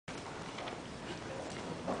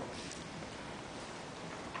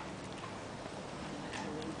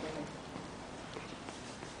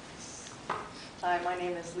Hi, my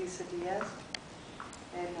name is Lisa Diaz,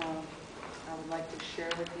 and I would like to share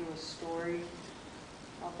with you a story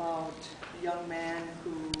about a young man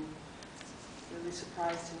who really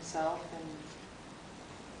surprised himself and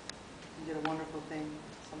did a wonderful thing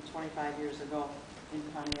some 25 years ago in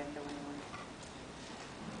Pontiac,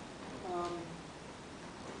 Illinois.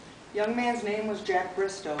 Young man's name was Jack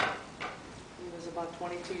Bristow. He was about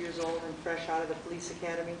 22 years old and fresh out of the police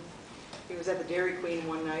academy. He was at the Dairy Queen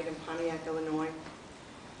one night in Pontiac, Illinois,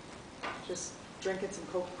 just drinking some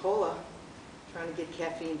Coca-Cola, trying to get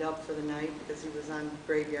caffeined up for the night because he was on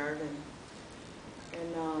graveyard.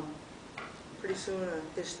 And pretty soon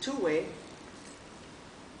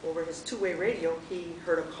over his two-way radio, he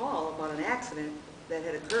heard a call about an accident that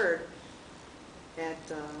had occurred at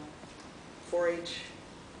 4H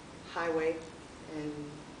Highway and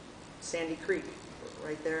Sandy Creek,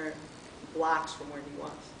 right there, blocks from where he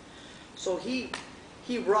was. So he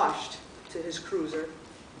rushed to his cruiser,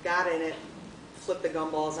 got in it, flipped the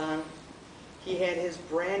gumballs on. He had his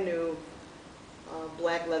brand new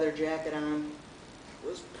black leather jacket on. It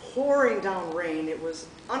was pouring down rain. It was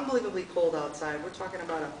unbelievably cold outside. We're talking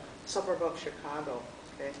about a suburb of Chicago,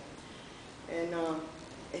 okay? And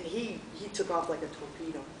he took off like a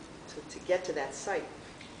torpedo to get to that site.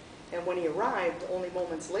 And when he arrived, only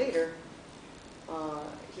moments later,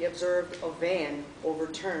 he observed a van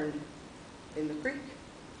overturned in the creek.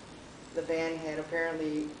 The van had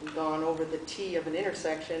apparently gone over the T of an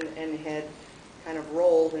intersection and had kind of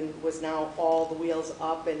rolled and was now all the wheels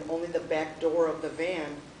up, and only the back door of the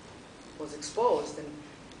van was exposed. And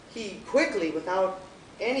he quickly, without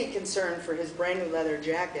any concern for his brand new leather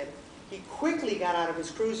jacket, he quickly got out of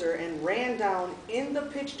his cruiser and ran down in the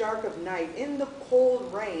pitch dark of night, in the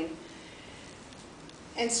cold rain,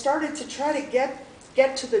 and started to try to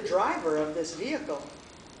get to the driver of this vehicle.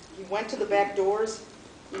 He went to the back doors.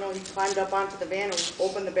 You know, he climbed up onto the van and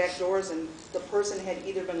opened the back doors, and the person had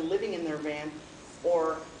either been living in their van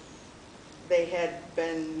or they had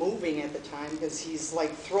been moving at the time, because he's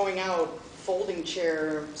like throwing out folding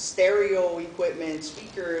chair, stereo equipment,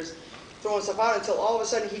 speakers, throwing stuff out, until all of a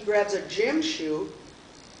sudden he grabs a gym shoe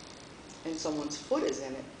and someone's foot is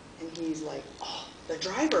in it. And he's like, oh, the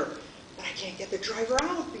driver. But I can't get the driver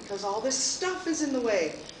out because all this stuff is in the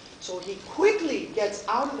way. So he quickly gets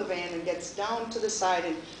out of the van and gets down to the side,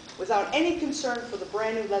 and without any concern for the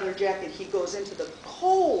brand new leather jacket, he goes into the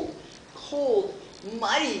cold, cold,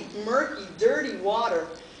 muddy, murky, dirty water,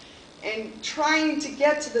 and trying to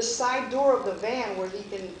get to the side door of the van where he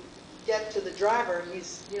can get to the driver.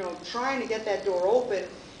 He's, trying to get that door open,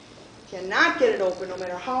 cannot get it open no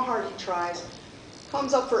matter how hard he tries,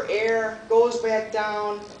 comes up for air, goes back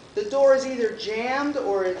down. The door is either jammed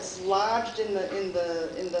or it's lodged in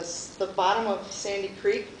the bottom of Sandy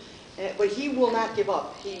Creek, but he will not give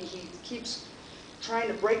up. He keeps trying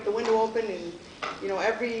to break the window open, and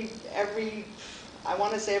every I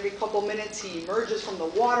want to say every couple minutes he emerges from the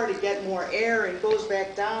water to get more air and goes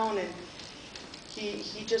back down, and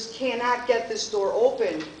he just cannot get this door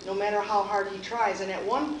open no matter how hard he tries. And at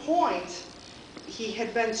one point, he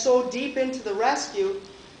had been so deep into the rescue,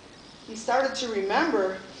 he started to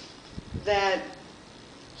remember that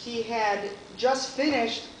he had just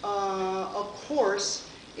finished a course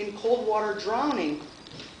in cold water drowning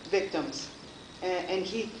victims. And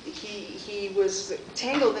he was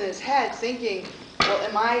tangled in his head thinking,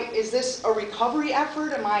 well, is this a recovery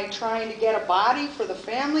effort? Am I trying to get a body for the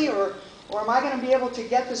family? Or am I going to be able to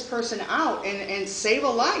get this person out and save a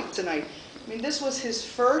life tonight? I mean, this was his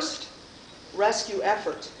first rescue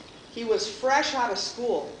effort. He was fresh out of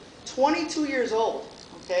school, 22 years old,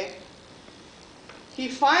 okay? He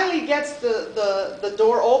finally gets the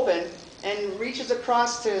door open and reaches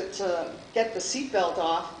across to get the seatbelt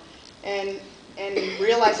off, and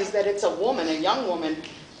realizes that it's a woman, a young woman,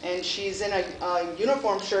 and she's in a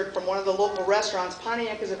uniform shirt from one of the local restaurants.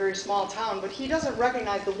 Pontiac is a very small town, but he doesn't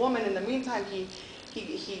recognize the woman. In the meantime,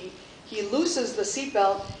 he looses the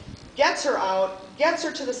seatbelt, gets her out, gets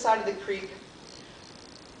her to the side of the creek,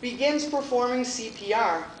 begins performing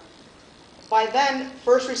CPR. By then,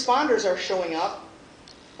 first responders are showing up,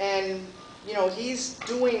 and he's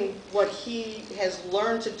doing what he has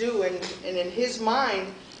learned to do, and in his mind,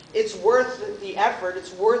 it's worth the effort,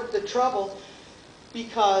 it's worth the trouble,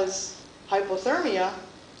 because hypothermia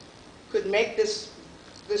could make this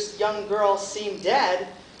young girl seem dead,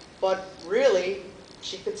 but really,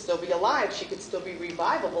 she could still be alive, she could still be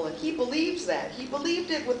revivable, and he believes that. He believed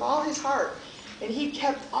it with all his heart, and he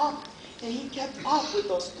kept up, with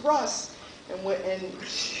those thrusts, and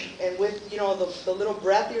with the little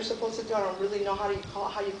breath you're supposed to do. I don't really know how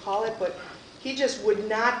you call it, but he just would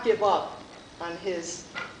not give up on his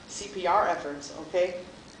CPR efforts, okay?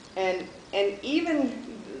 And even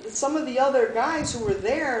some of the other guys who were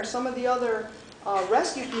there, some of the other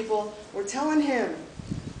rescue people were telling him,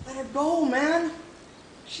 let her go, man.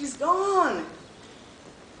 She's gone.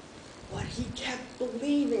 But he kept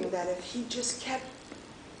believing that if he just kept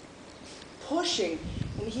pushing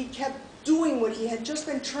and he kept doing what he had just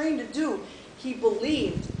been trained to do, he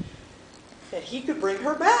believed that he could bring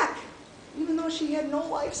her back, even though she had no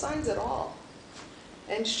life signs at all.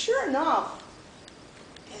 And sure enough,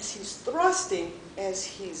 as he's thrusting, as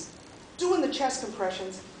he's doing the chest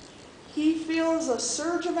compressions, he feels a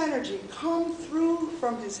surge of energy come through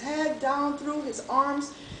from his head, down through his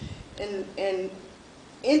arms, and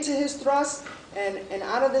into his thrust, and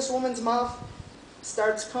out of this woman's mouth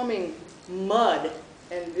starts coming mud,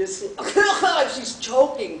 and this, she's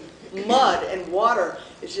choking. Mud and water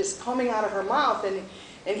is just coming out of her mouth,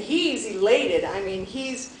 and he's elated. I mean,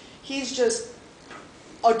 he's just,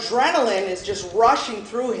 adrenaline is just rushing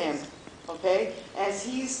through him, okay? As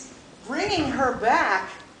he's bringing her back,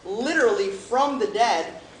 literally from the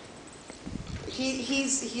dead.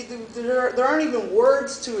 There aren't even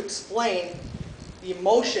words to explain the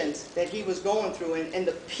emotions that he was going through, and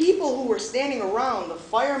the people who were standing around, the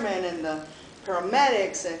firemen and the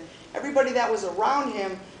paramedics and everybody that was around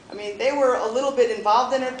him, I mean, they were a little bit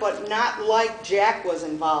involved in it, but not like Jack was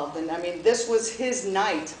involved. And I mean, this was his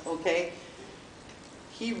night, okay?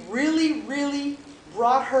 He really, really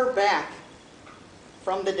brought her back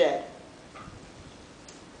from the dead.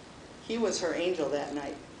 He was her angel that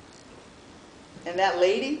night. And that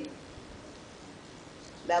lady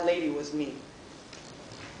was me.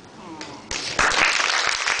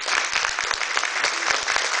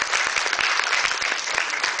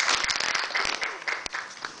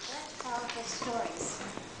 Powerful stories.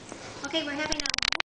 Okay, we're having a